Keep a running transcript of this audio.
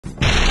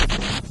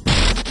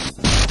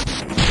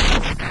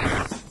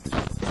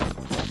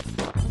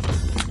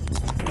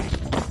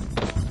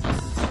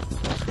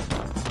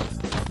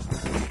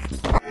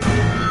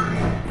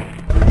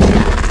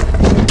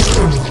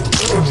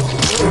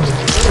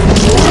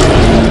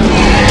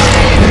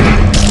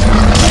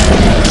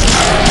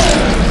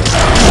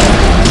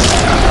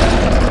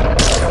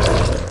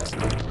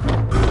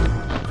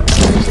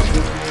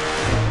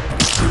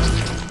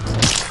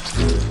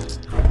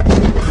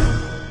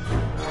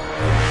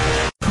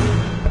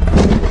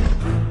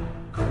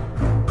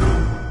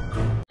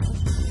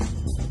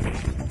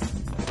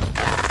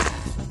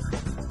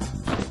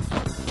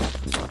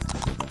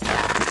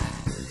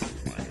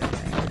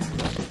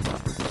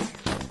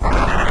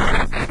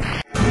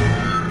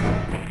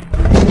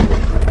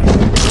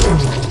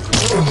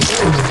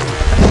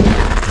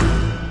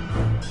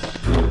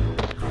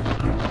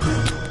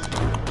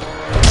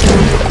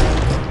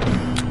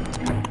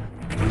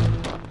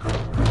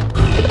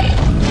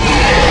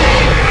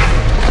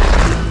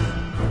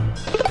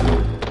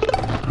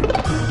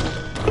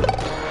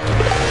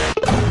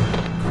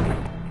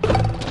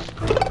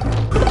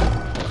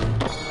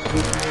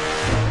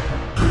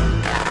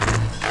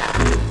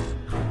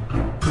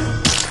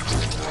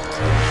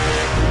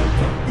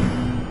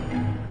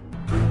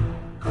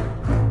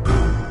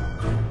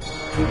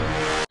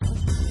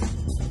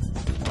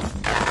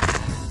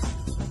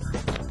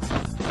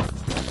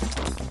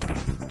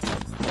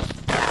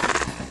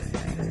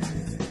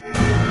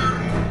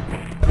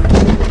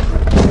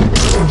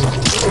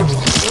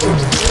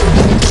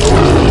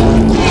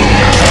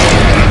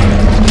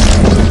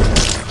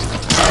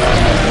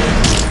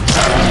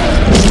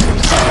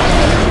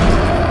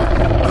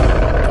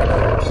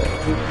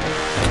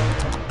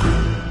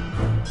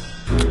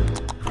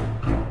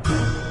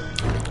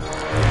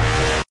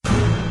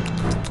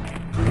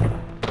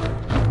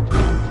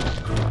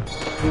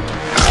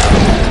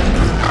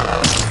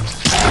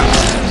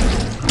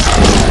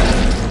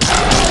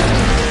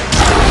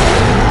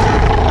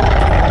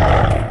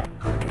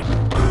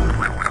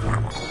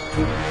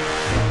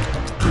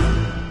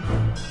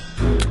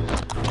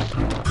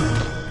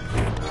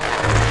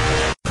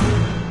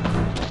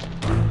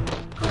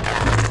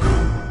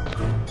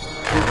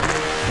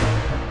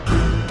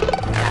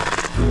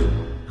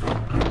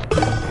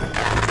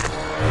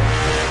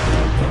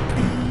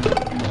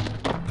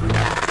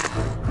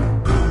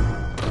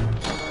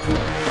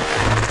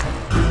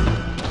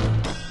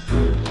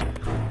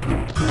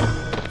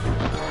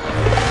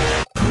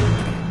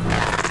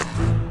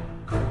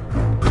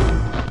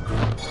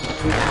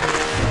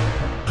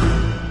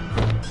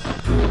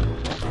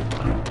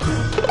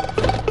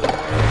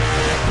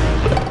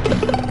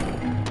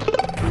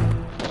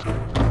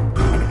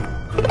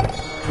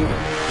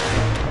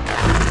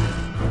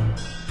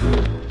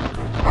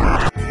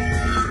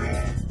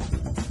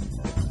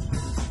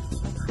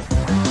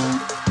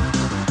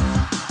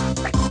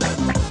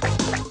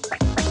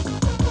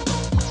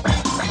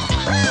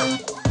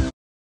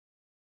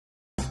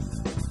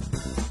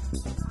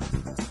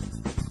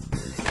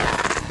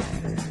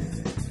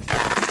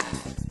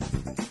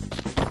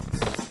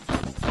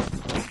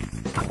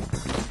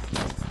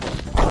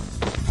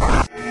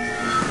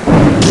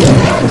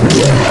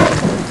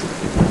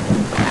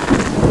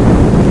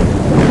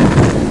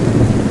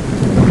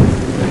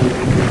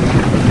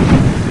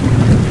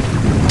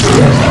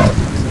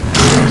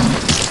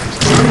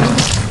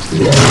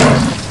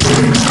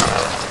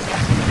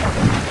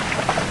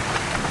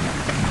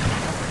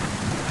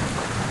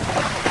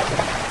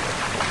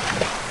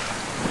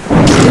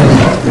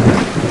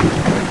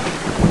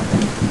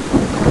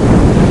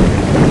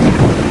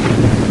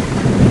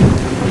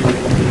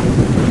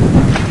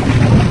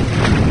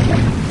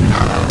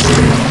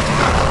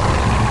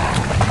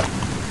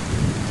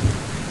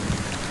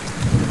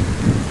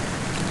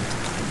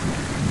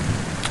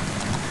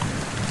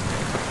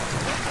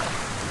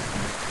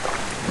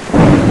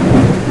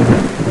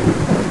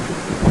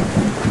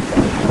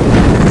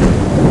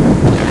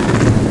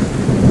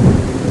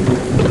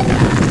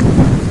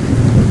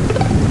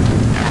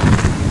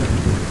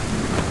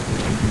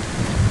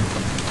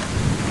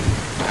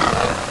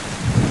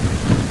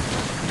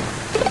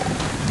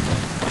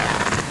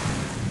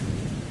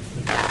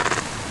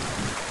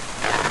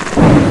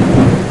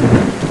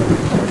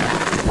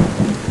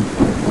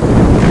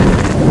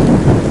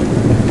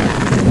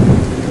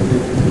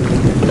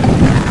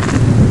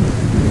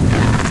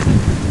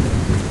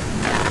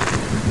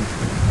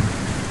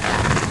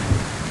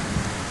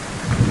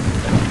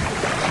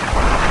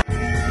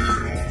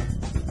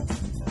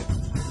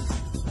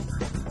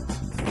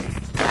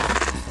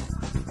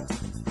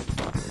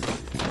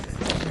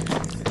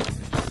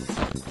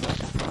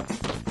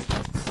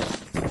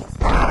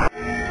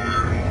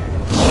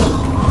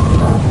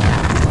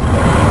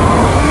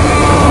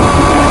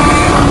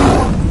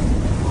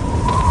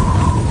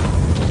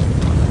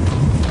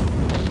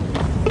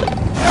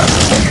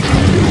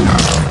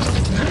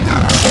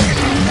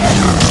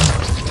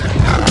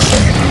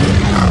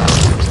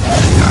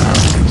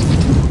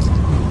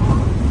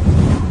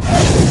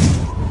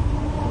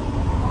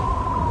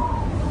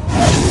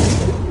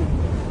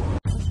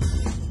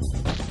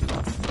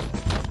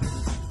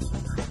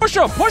Push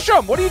him! Push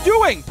him! What are you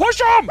doing? Push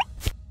him!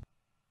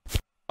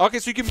 Okay,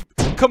 so you can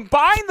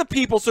combine the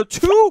people. So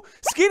 2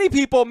 skinny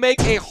people make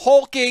a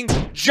hulking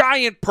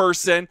giant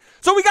person.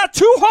 So we got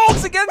 2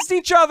 Hulks against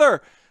each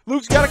other.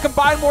 Luke's got to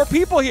combine more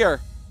people here.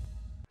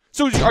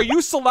 So are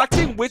you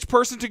selecting which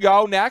person to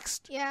go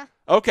next? Yeah.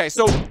 Okay,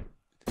 so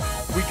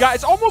we got,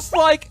 it's almost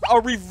like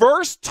a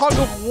reverse tug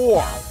of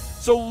war.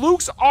 So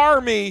Luke's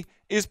army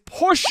is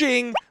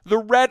pushing the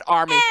red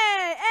army.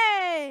 Hey,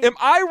 hey. Am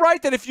I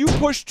right that if you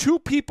push 2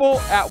 people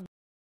at